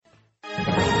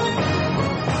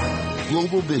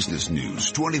Global business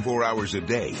news 24 hours a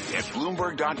day at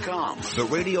Bloomberg.com, the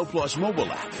Radio Plus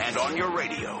mobile app, and on your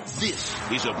radio. This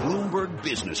is a Bloomberg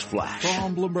Business Flash.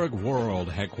 From Bloomberg World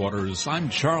Headquarters, I'm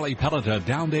Charlie Pelletta.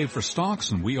 Down day for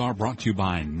stocks, and we are brought to you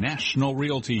by National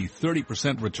Realty.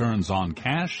 30% returns on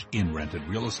cash in rented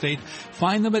real estate.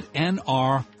 Find them at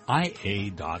NRIA.net.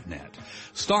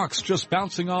 Stocks just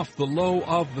bouncing off the low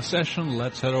of the session.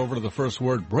 Let's head over to the First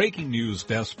Word breaking news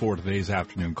desk for today's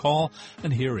afternoon call.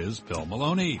 And here is Bill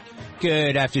Maloney.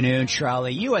 Good afternoon,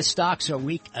 Charlie. U.S. stocks are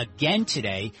weak again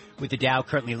today, with the Dow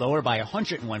currently lower by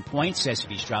 101 points.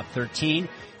 S&P's dropped 13,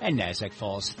 and Nasdaq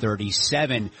falls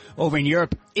 37. Over in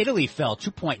Europe, Italy fell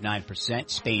 2.9%,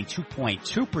 Spain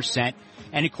 2.2%,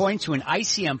 and according to an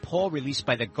ICM poll released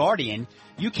by The Guardian,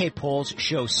 UK polls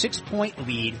show 6-point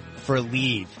lead for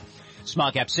Leave.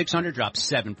 Small cap 600 dropped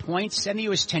 7 points, and the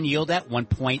U.S. 10 yield at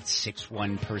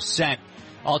 1.61%.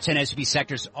 All 10 S&P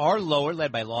sectors are lower,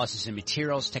 led by losses in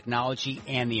materials, technology,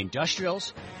 and the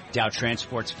industrials. Dow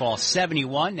Transports fall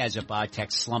 71, as a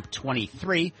biotech slump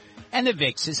 23, and the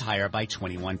VIX is higher by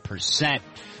 21%.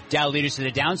 Dow leaders to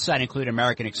the downside include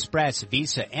American Express,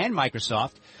 Visa, and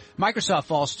Microsoft. Microsoft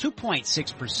falls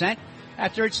 2.6%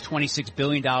 after its $26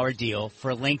 billion deal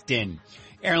for LinkedIn.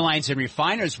 Airlines and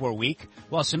refiners were weak,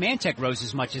 while Symantec rose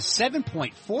as much as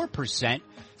 7.4%.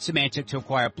 Symantec to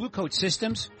acquire Blue Coat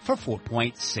Systems for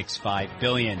 $4.65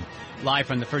 billion. Live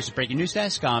from the First Breaking News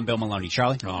Desk, I'm Bill Maloney.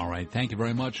 Charlie? All right, thank you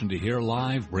very much. And to hear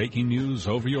live breaking news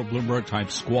over your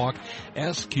Bloomberg-type squawk,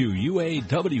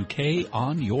 SQUAWK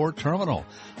on your terminal.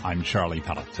 I'm Charlie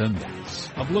Pelleton. That's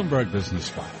a Bloomberg Business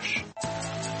Flash.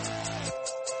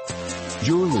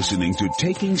 You're listening to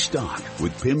Taking Stock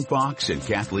with Pim Fox and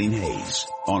Kathleen Hayes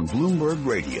on Bloomberg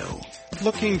Radio.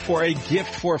 Looking for a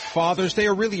gift for Father's Day,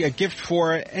 or really a gift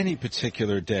for any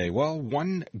particular day? Well,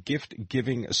 one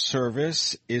gift-giving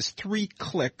service is 3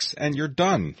 clicks and you're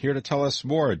done. Here to tell us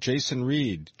more, Jason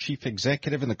Reid, Chief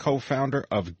Executive and the co-founder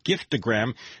of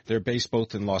Giftagram. They're based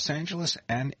both in Los Angeles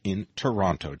and in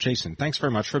Toronto. Jason, thanks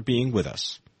very much for being with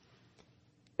us.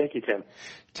 Thank you, Tim.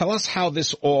 Tell us how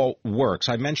this all works.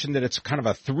 I mentioned that it's kind of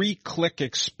a 3-click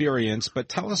experience, but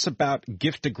tell us about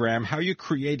Giftagram, how you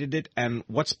created it, and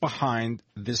what's behind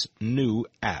this new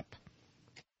app.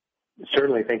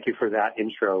 Certainly. Thank you for that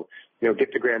intro.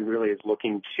 Giftagram really is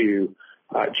looking to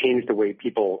change the way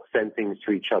people send things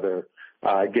to each other.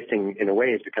 Gifting, in a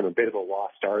way, has become a bit of a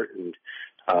lost art. And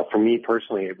for me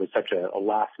personally, it was such a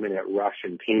last-minute rush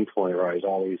and pain point where I was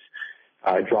always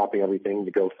dropping everything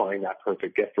to go find that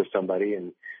perfect gift for somebody.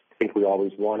 And I think we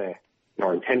always want to,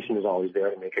 our intention is always there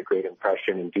to make a great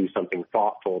impression and do something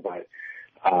thoughtful, but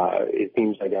it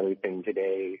seems like everything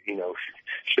today,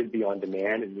 should be on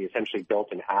demand, and we essentially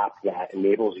built an app that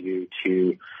enables you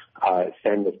to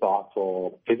send a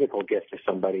thoughtful physical gift to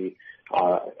somebody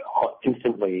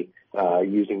instantly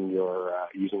using your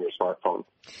smartphone.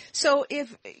 So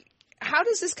how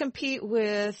does this compete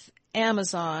with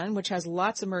Amazon, which has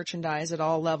lots of merchandise at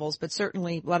all levels, but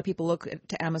certainly a lot of people look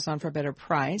to Amazon for a better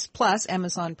price, plus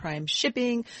Amazon Prime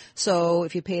shipping. So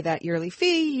if you pay that yearly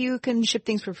fee, you can ship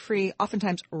things for free,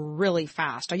 oftentimes really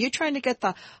fast. Are you trying to get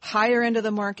the higher end of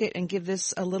the market and give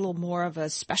this a little more of a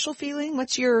special feeling?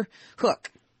 What's your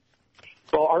hook?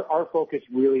 Well, our focus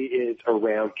really is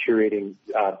around curating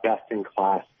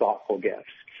best-in-class, thoughtful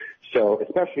gifts. So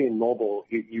especially in mobile,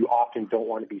 you often don't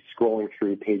want to be scrolling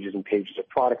through pages and pages of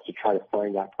products to try to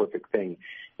find that perfect thing.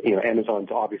 Amazon's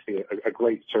obviously a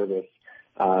great service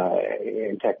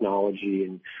in technology,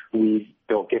 and we've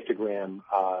built Giftagram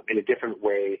in a different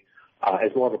way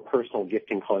as more of a personal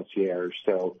gifting concierge.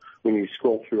 So when you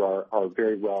scroll through our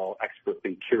very well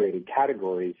expertly curated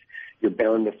categories, you're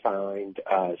bound to find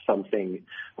something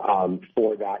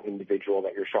for that individual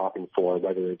that you're shopping for,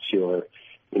 whether it's your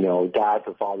dad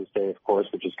for Father's Day, of course,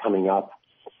 which is coming up.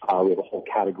 We have a whole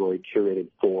category curated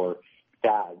for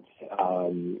dads,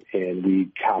 and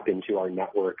we tap into our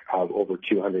network of over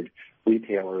 200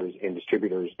 retailers and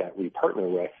distributors that we partner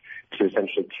with to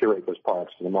essentially curate those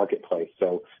products for the marketplace.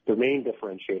 So the main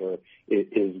differentiator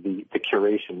is the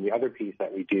curation. The other piece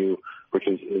that we do, which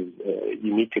is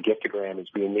unique to Giftagram, is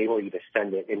we enable you to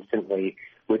send it instantly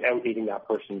without needing that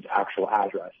person's actual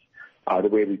address. The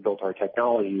way we built our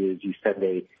technology is you send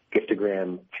a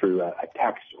Giftagram through a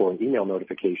text or an email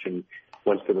notification.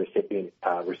 Once the recipient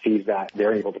receives that,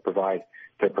 they're able to provide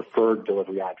their preferred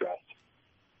delivery address.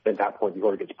 At that point, the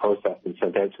order gets processed and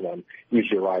sent out to them.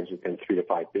 Usually arrives within 3 to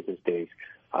 5 business days.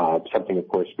 Something, of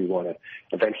course, we want to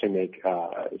eventually make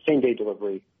same-day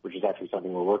delivery, which is actually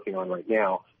something we're working on right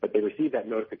now. But they receive that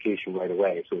notification right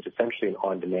away, so it's essentially an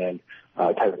on-demand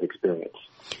type of experience.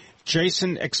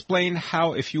 Jason, explain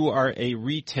how, if you are a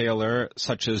retailer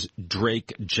such as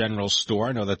Drake General Store,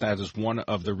 I know that is one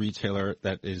of the retailer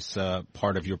that is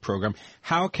part of your program,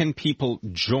 how can people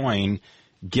join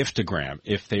Giftagram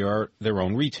if they are their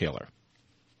own retailer?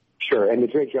 Sure, and the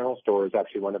Drake General Store is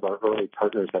actually one of our early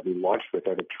partners that we launched with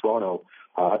out of Toronto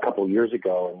a couple of years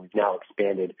ago, and we've now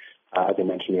expanded. As I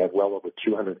mentioned, we have well over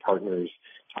 200 partners.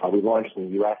 We launched in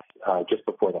the U.S. Just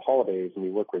before the holidays, and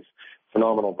we work with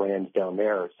phenomenal brands down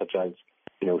there, such as,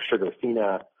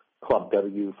 Sugarfina, Club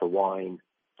W for wine,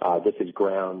 This Is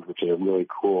Ground, which is a really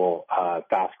cool,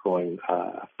 fast-growing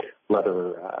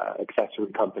leather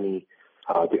accessory company,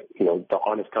 The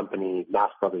Honest Company,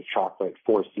 Mass Brothers Chocolate,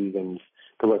 Four Seasons.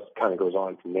 The list kind of goes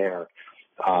on from there.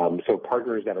 So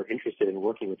partners that are interested in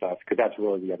working with us, because that's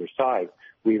really the other side,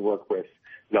 we work with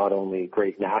not only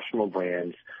great national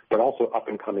brands, but also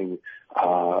up-and-coming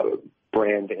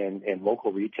brand and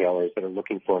local retailers that are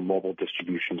looking for a mobile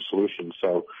distribution solution.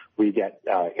 So we get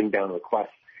inbound requests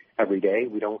every day.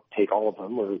 We don't take all of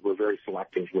them. We're very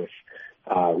selective with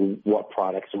what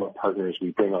products and what partners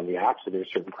we bring on the app, so there's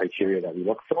certain criteria that we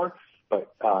look for.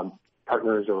 But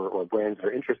partners or brands that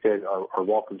are interested are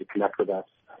welcome to connect with us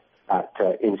at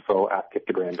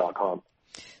info@giftagram.com.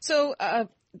 So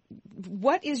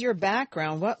what is your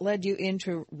background? What led you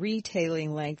into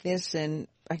retailing like this? And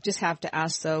I just have to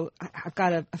ask, though, I've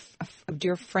got a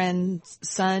dear friend's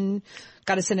son,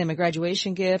 got to send him a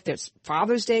graduation gift. There's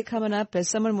Father's Day coming up. As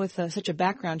someone with such a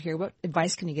background here, what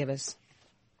advice can you give us?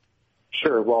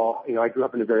 Sure. Well, I grew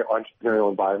up in a very entrepreneurial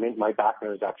environment. My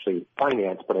background is actually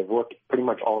finance, but I've worked pretty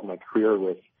much all of my career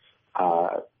with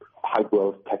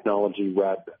high-growth technology,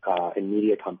 web, and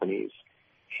media companies.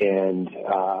 And,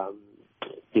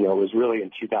 it was really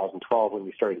in 2012 when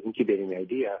we started incubating the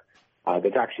idea.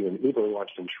 That's actually when Uber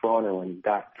launched in Toronto, and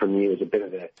that, for me, was a bit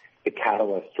of the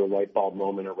catalyst or light bulb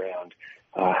moment around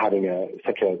having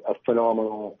such a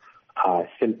phenomenal,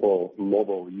 simple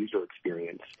mobile user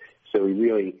experience. So we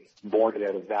really born it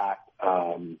out of that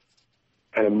kind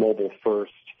of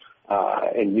mobile-first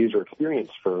and user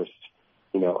experience-first,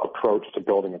 approach to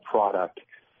building a product.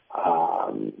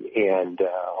 And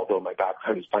although my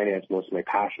background is finance, most of my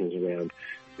passion is around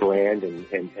brand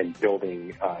and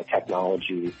building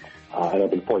technology. And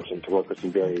I've been fortunate to work with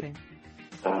some very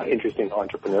interesting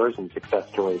entrepreneurs and success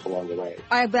stories along the way.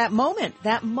 That moment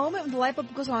when the light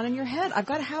bulb goes on in your head, I've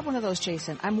got to have one of those,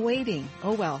 Jason. I'm waiting.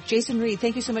 Oh, well. Jason Reid,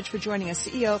 thank you so much for joining us,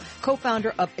 CEO,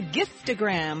 co-founder of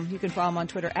Giftagram. You can follow him on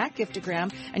Twitter at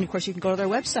Giftagram. And, of course, you can go to their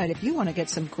website if you want to get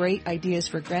some great ideas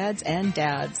for grads and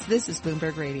dads. This is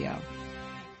Bloomberg Radio.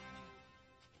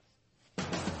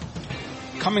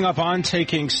 Coming up on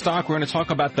Taking Stock, we're going to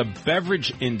talk about the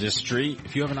beverage industry.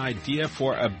 If you have an idea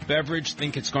for a beverage,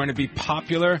 think it's going to be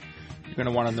popular, you're going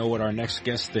to want to know what our next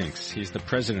guest thinks. He's the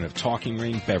president of Talking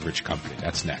Rain Beverage Company.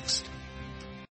 That's next.